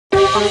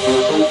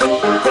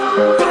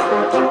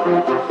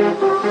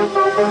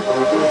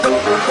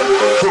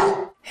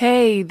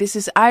Hey, this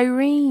is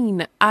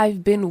Irene.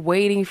 I've been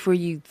waiting for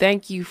you.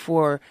 Thank you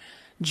for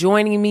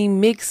joining me,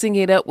 mixing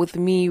it up with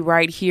me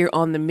right here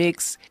on The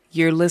Mix.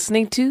 You're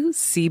listening to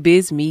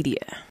CBiz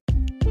Media.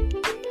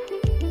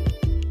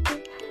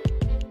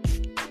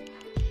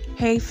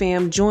 Hey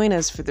fam, join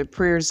us for the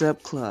Prayers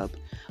Up Club.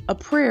 A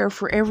prayer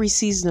for every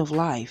season of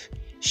life.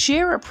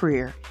 Share a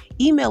prayer.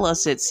 Email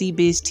us at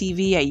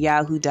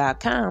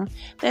cbiztv@yahoo.com.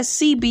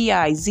 That's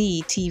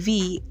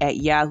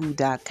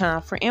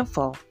cbiztv@yahoo.com for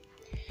info.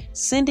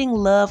 Sending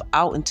love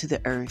out into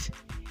the earth.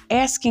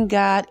 Asking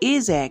God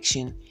is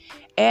action.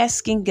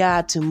 Asking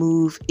God to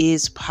move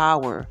is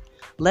power.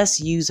 Let's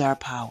use our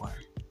power.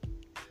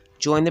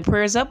 Join the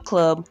Prayers Up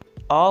Club.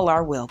 All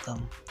are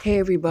welcome. Hey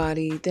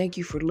everybody, thank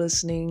you for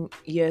listening.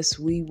 Yes,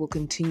 we will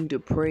continue to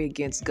pray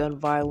against gun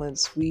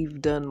violence.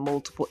 We've done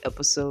multiple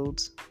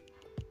episodes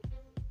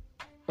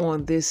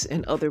on this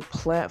and other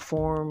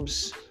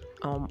platforms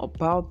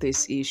about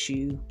this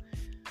issue,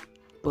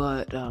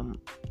 but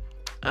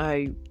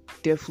I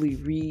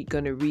definitely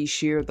gonna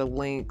reshare the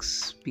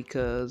links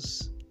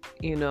because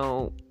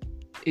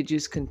it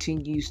just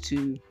continues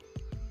to,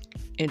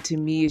 and to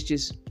me it's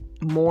just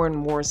more and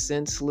more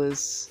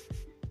senseless.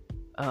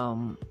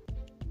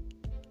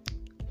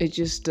 It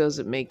just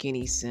doesn't make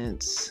any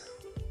sense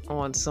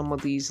on some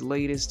of these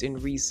latest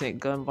and recent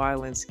gun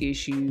violence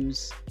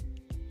issues.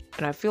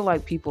 And I feel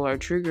like people are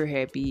trigger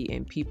happy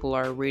and people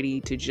are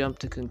ready to jump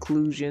to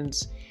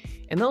conclusions.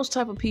 And those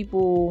type of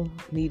people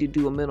need to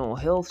do a mental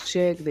health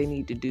check. They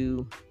need to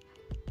do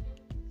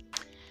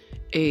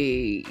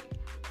a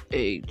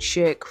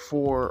check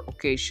for,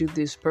 okay, should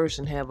this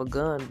person have a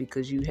gun?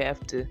 Because you have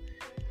to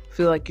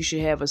feel like you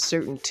should have a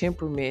certain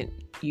temperament.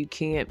 You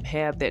can't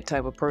have that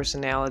type of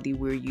personality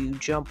where you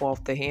jump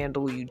off the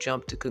handle, you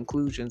jump to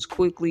conclusions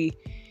quickly,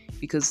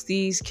 because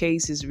these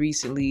cases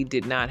recently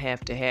did not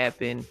have to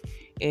happen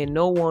and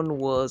no one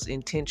was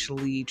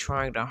intentionally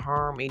trying to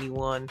harm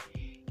anyone,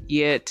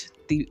 yet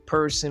the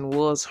person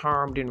was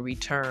harmed in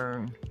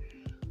return.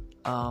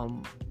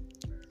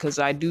 Because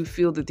I do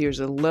feel that there's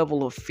a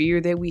level of fear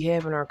that we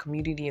have in our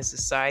community and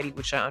society,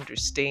 which I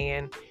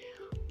understand,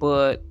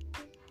 but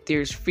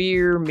there's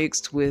fear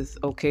mixed with,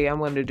 okay, I'm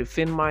going to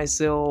defend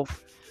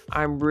myself.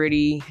 I'm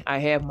ready. I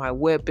have my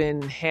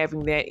weapon.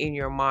 Having that in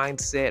your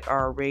mindset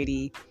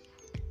already,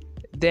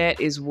 that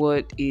is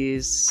what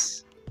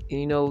is,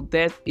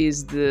 that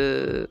is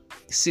the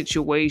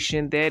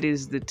situation. That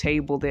is the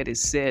table that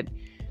is set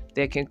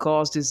that can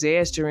cause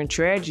disaster and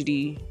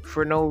tragedy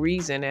for no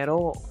reason at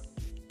all.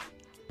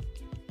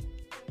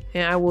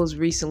 And I was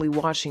recently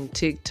watching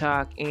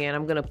TikTok, and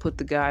I'm going to put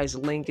the guy's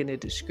link in the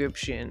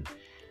description.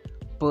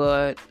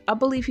 But I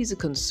believe he's a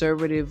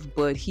conservative,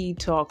 but he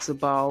talks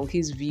about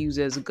his views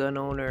as a gun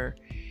owner,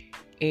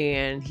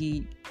 and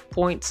he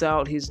points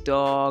out his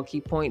dog,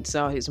 he points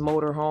out his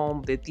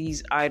motorhome, that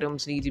these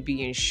items need to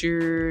be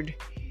insured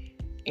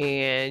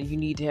and you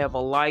need to have a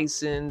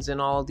license and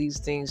all these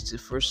things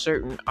for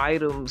certain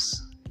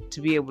items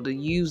to be able to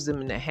use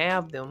them and to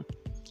have them.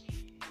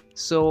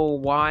 So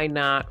why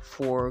not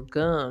for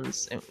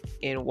guns?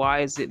 And why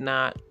is it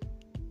not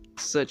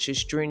such a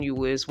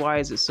strenuous, why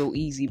is it so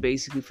easy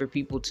basically for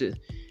people to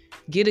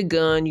get a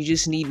gun? You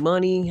just need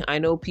money. I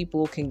know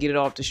people can get it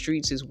off the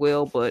streets as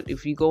well, but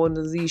if you go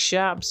into these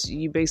shops,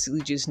 you basically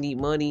just need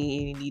money,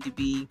 and you need to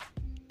be,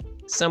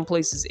 some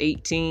places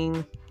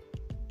 18.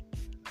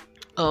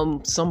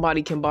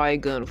 Somebody can buy a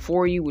gun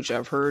for you, which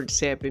I've heard has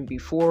happened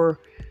before,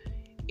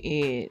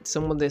 and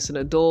someone that's an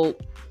adult,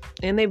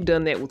 and they've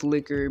done that with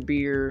liquor,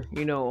 beer,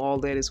 all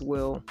that as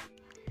well.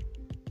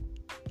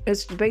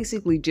 It's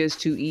basically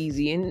just too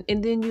easy. And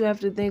then you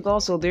have to think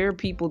also, there are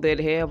people that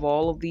have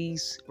all of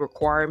these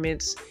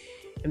requirements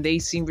and they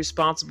seem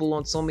responsible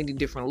on so many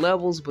different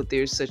levels, but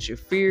there's such a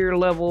fear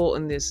level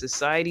in this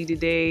society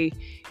today,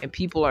 and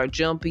people are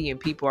jumpy and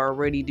people are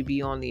ready to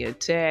be on the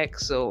attack.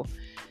 So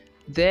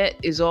that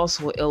is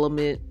also an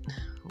element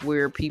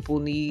where people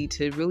need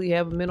to really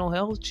have a mental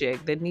health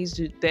check.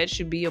 That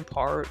should be a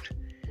part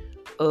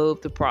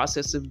of the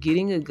process of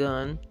getting a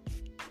gun.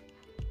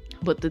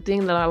 But the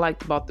thing that I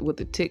liked about what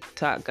the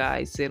TikTok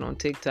guy said on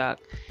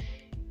TikTok,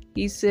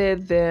 he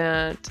said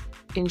that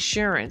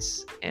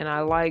insurance, and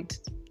I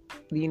liked,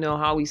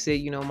 how he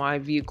said, my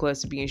vehicle has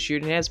to be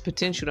insured and it has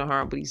potential to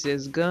harm, but he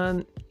says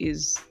the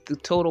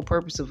total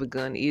purpose of a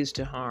gun is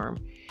to harm.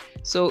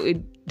 So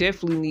it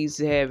definitely needs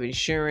to have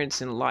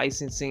insurance and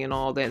licensing and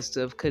all that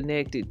stuff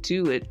connected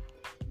to it,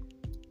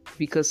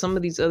 because some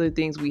of these other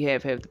things we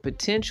have the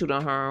potential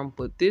to harm,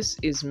 but this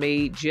is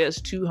made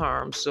just to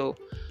harm. So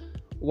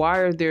why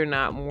are there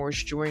not more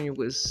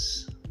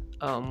strenuous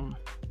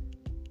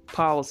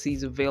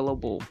policies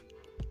available?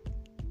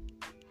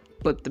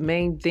 But the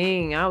main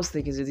thing I was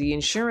thinking is the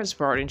insurance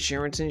part,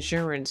 insurance,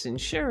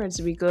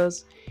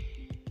 because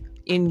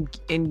and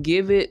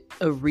give it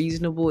a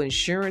reasonable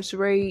insurance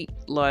rate.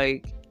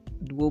 Like,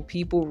 will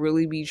people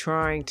really be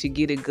trying to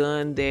get a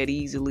gun that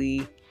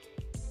easily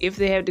if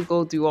they have to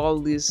go through all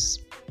this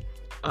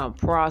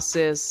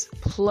process.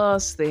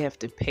 Plus, they have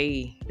to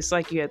pay. It's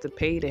like you have to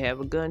pay to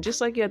have a gun,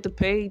 just like you have to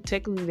pay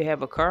technically to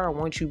have a car.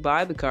 Once you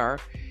buy the car,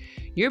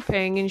 you're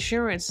paying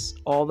insurance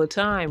all the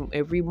time,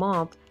 every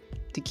month,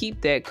 to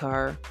keep that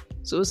car.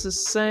 So it's the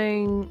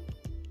same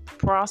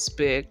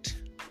prospect.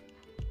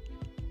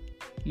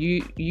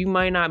 You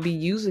might not be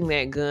using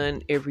that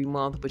gun every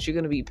month, but you're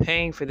going to be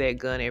paying for that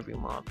gun every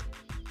month.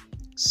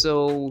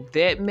 So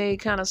that may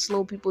kind of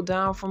slow people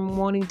down from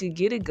wanting to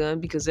get a gun,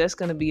 because that's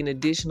going to be an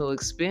additional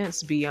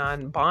expense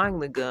beyond buying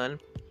the gun.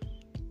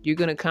 You're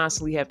going to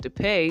constantly have to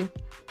pay.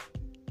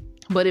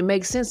 But it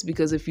makes sense,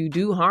 because if you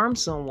do harm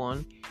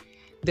someone,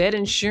 that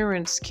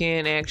insurance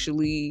can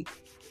actually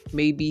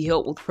maybe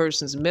help with the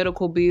person's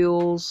medical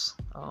bills.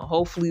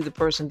 Hopefully the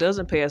person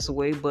doesn't pass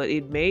away, but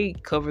it may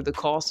cover the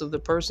cost of the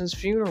person's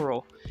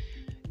funeral.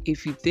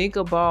 If you think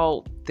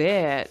about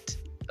that,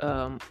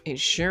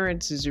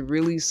 insurance is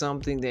really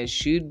something that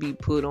should be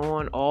put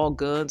on all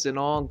guns and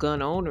all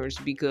gun owners,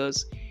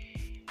 because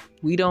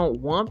we don't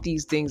want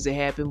these things to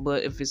happen.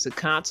 But if it's a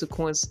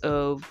consequence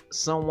of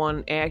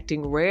someone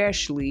acting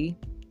rashly,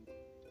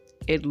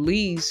 at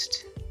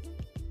least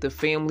the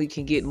family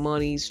can get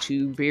monies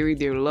to bury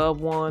their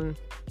loved one.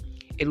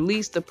 At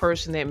least the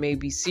person that may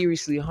be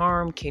seriously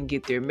harmed can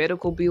get their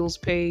medical bills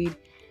paid.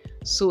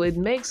 So it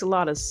makes a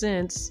lot of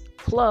sense.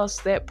 Plus,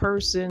 that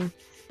person,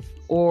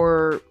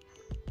 or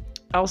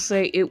I'll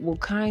say, it will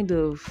kind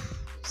of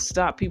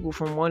stop people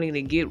from wanting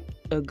to get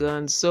a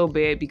gun so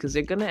bad, because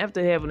they're going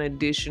to have an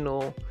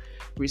additional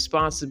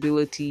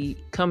responsibility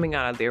coming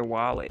out of their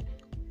wallet.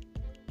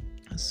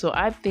 So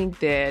I think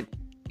that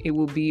it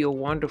would be a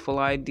wonderful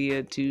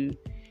idea to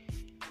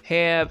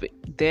have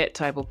that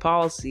type of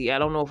policy. I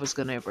don't know if it's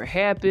going to ever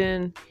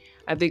happen.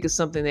 I think it's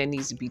something that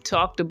needs to be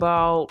talked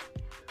about.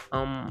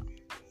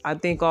 I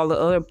think all the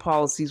other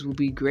policies will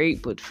be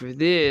great, but for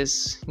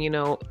this,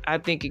 I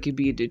think it could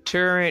be a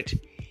deterrent.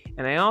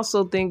 And I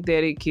also think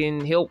that it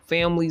can help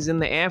families in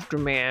the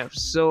aftermath.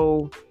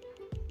 So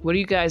what do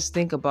you guys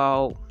think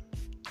about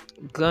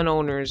gun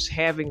owners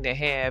having to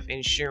have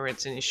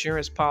insurance and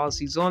insurance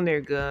policies on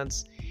their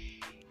guns,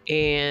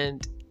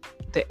 and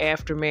the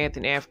aftermath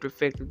and after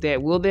effect of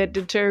that? Will that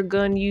deter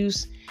gun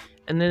use?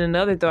 And then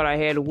another thought I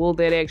had, will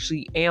that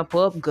actually amp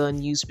up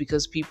gun use?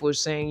 Because people are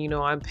saying,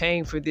 I'm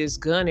paying for this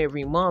gun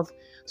every month.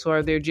 So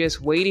are they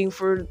just waiting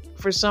for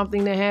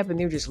something to happen?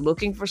 They're just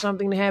looking for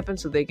something to happen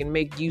so they can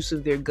make use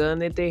of their gun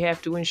that they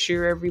have to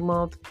insure every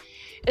month.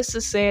 It's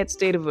a sad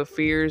state of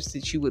affairs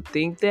that you would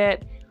think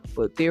that,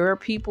 but there are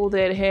people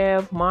that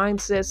have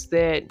mindsets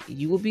that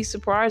you will be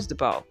surprised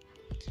about.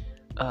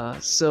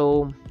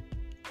 So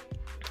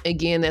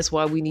again, that's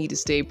why we need to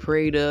stay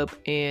prayed up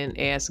and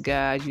ask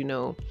God,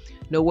 no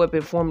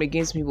weapon formed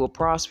against me will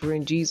prosper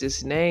in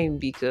Jesus' name,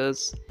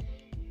 because,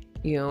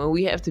 and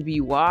we have to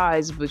be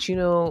wise, but,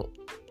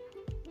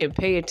 and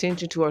pay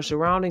attention to our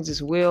surroundings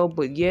as well.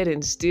 But yet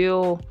and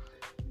still,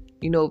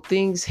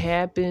 things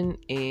happen,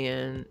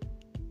 and,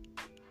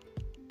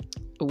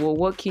 well,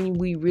 what can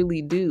we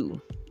really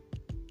do?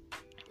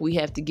 We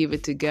have to give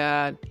it to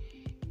God,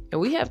 and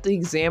we have to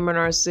examine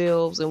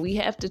ourselves, and we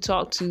have to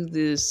talk to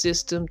the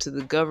system, to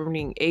the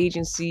governing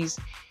agencies.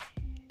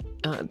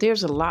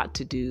 There's a lot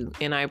to do,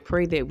 and I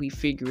pray that we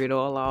figure it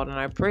all out, and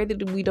I pray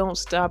that we don't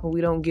stop and we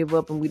don't give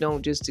up and we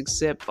don't just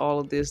accept all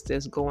of this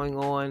that's going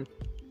on,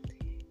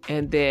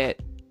 and that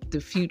the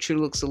future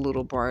looks a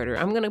little brighter.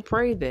 I'm going to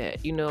pray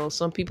that.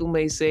 Some people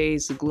may say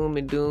it's a gloom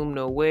and doom.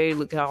 No way.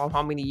 Look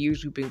how many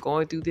years we've been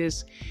going through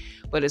this.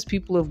 But as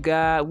people of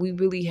God, we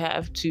really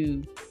have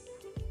to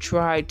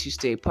try to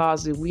stay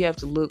positive. We have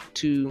to look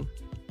to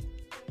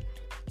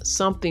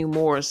something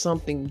more,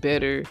 something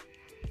better.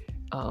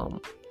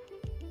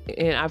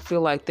 And I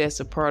feel like that's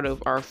a part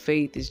of our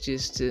faith, is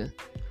just to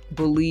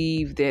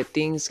believe that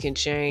things can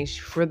change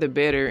for the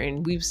better.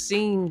 And we've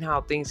seen how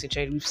things can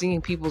change. We've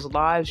seen people's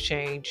lives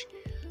change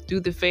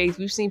through the faith.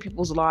 We've seen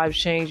people's lives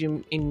change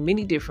in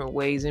many different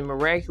ways, in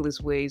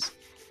miraculous ways.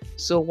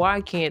 So why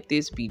can't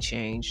this be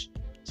changed?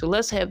 So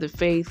let's have the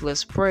faith.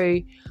 Let's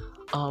pray.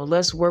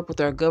 Let's work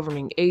with our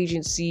governing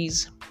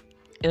agencies.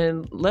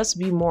 And let's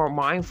be more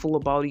mindful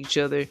about each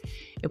other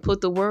and put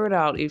the word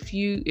out. If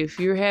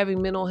you're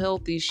having mental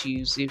health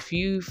issues, if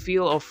you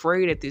feel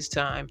afraid at this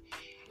time,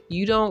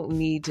 you don't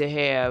need to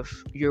have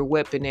your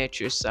weapon at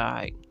your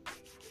side.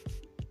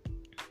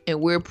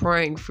 And we're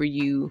praying for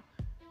you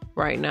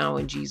right now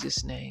in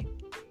Jesus' name.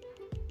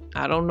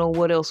 I don't know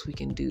what else we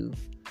can do,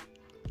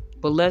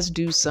 but let's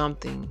do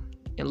something,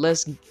 and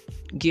let's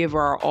give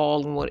our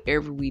all in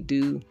whatever we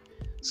do,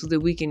 so that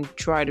we can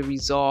try to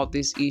resolve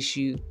this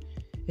issue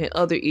and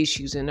other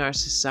issues in our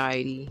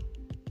society.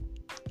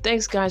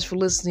 Thanks, guys, for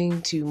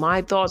listening to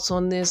my thoughts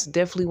on this.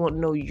 Definitely want to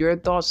know your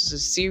thoughts. It's a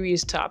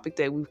serious topic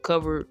that we've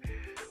covered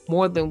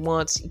more than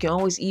once. You can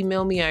always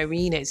email me,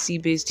 Irene, at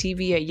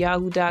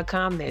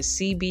cbiztv@yahoo.com. That's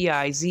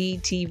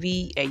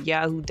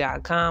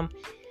cbiztv@yahoo.com.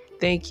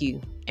 Thank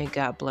you, and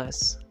God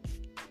bless.